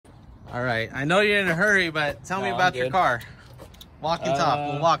All right. I know you're in a hurry, but tell me about your car. Walk and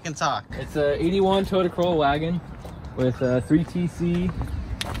talk. We'll walk and talk. It's a 81 Toyota Corolla wagon with 3TC.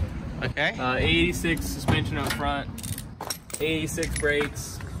 Okay. AE86 suspension up front. AE86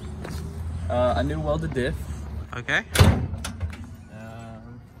 brakes. A new welded diff. Okay.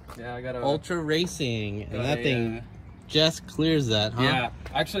 Yeah, I got a Ultra Racing, and that thing just clears that, huh? Yeah.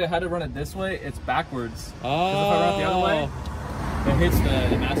 Actually, I had to run it this way. It's backwards. Oh. If I run it the other way, it hits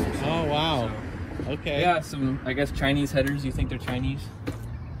the master cylinder. Oh wow. So, okay. yeah, some I guess Chinese headers. You think they're Chinese?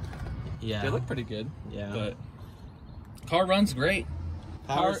 Yeah. They look pretty good. Yeah. But car runs great.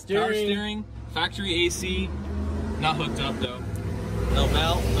 Power steering, factory AC, not hooked up though. No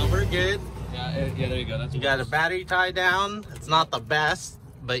belt, no, we're good. Yeah, there you go. That's you got a battery tied down. It's not the best,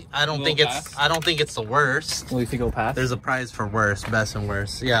 but I don't think it's the worst. Well, you think it'll pass? There's a prize for worst, best and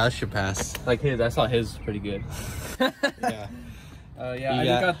worst. Yeah, it should pass. Like his, I saw his pretty good. Yeah. Yeah, I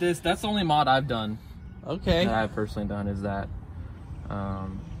just got this. That's the only mod I've done. Okay. That I've personally done is that.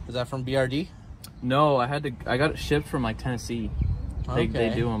 Is that from BRD? No, I got it shipped from like Tennessee. They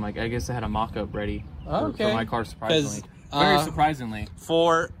do them. Like I guess I had a mock-up ready for my car, surprisingly. Very surprisingly.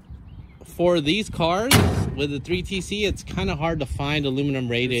 For these cars with the 3TC, it's kind of hard to find aluminum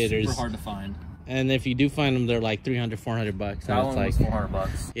radiators. It's super hard to find. And if you do find them, they're like 300, 400 bucks. That one was 400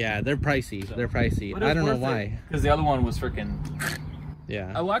 bucks. Yeah, they're pricey. So, they're pricey. I don't know why. Because the other one was freaking.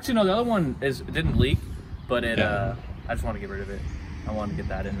 Yeah. Well, actually, no. The other one didn't leak, but it. I just want to get rid of it. I want to get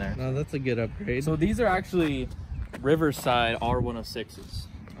that in there. No, that's a good upgrade. So these are actually Riverside R106s.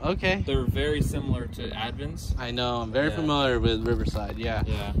 Okay. They're very similar to Advents. I know. I'm very familiar with Riverside. Yeah.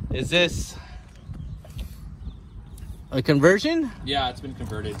 Yeah. Is this a conversion? Yeah, it's been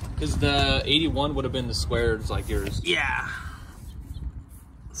converted. Because the 81 would have been the squares like yours. Yeah.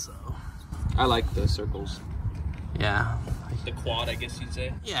 So. I like the circles. Yeah. The quad, I guess you'd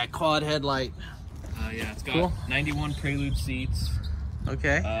say. Yeah, quad headlight. Yeah, it's got 91 Prelude seats.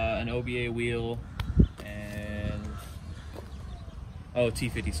 Okay. An OBA wheel. And... oh,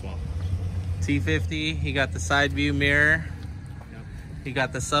 T50 swap. T50. He got the side view mirror. Yep. He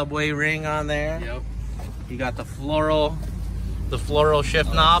got the subway ring on there. Yep. You got the floral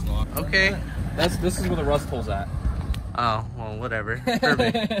shift knob. Okay. This is where the rust hole's at. Oh, well, whatever.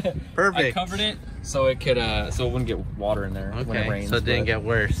 Perfect. Perfect. I covered it so it could so it wouldn't get water in there when it rains. So it didn't get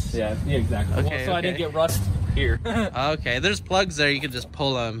worse. Yeah, exactly. Okay, well, so I didn't get rust here. Okay, there's plugs there. You could just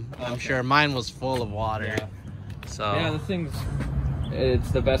pull them. I'm sure mine was full of water. Yeah. So yeah,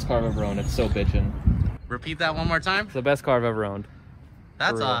 it's the best car I've ever owned. It's so bitchin'. Repeat that one more time. It's the best car I've ever owned.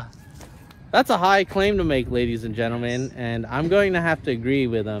 That's a high claim to make, ladies and gentlemen, and I'm going to have to agree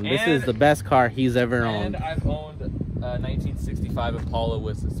with him. This is the best car he's ever owned. And I've owned a 1965 Impala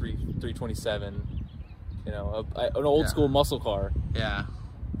with a 327, you know, an old school muscle car. Yeah.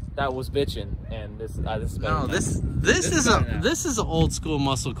 That was bitchin', and this is better. No, this is an old school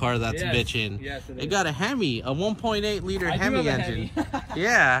muscle car that's bitchin'. Yes, it got a Hemi, a 1.8 liter Hemi engine.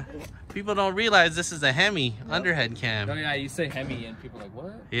 Yeah. People don't realize this is a Hemi underhead cam. Oh yeah, you say Hemi and people are like,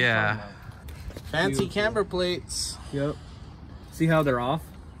 what? Yeah. Fancy camber plates. Yep. See how they're off?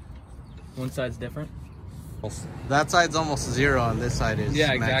 One side's different. That side's almost zero and this side is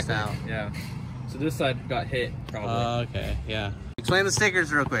maxed out. Yeah. So this side got hit probably. Okay, yeah. Explain the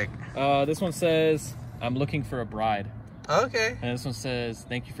stickers real quick. This one says, I'm looking for a bride. Okay. And this one says,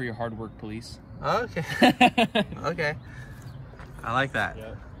 thank you for your hard work, police. Okay. Okay. I like that.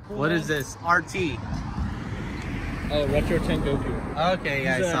 Yep. What is this? RT. Oh, Retro 10 Goku. Okay,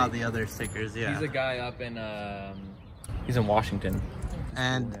 yeah, I saw the other stickers, yeah. He's a guy up in, he's in Washington.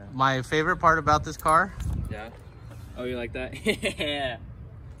 And my favorite part about this car? Yeah. Oh, you like that? Yeah.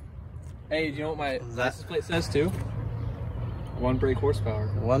 Hey, do you know what my license plate says too? 1 brake horsepower.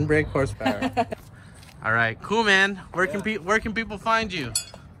 1 brake horsepower. All right, cool, man. Where can people find you?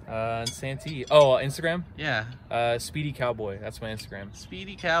 Santee. Oh, Instagram? Yeah. Speedy Cowboy. That's my Instagram.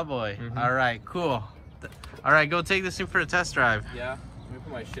 Speedy Cowboy. All right, cool. All right, go take this in for a test drive. Yeah. Let me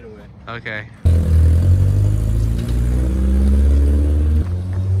put my shit away. Okay.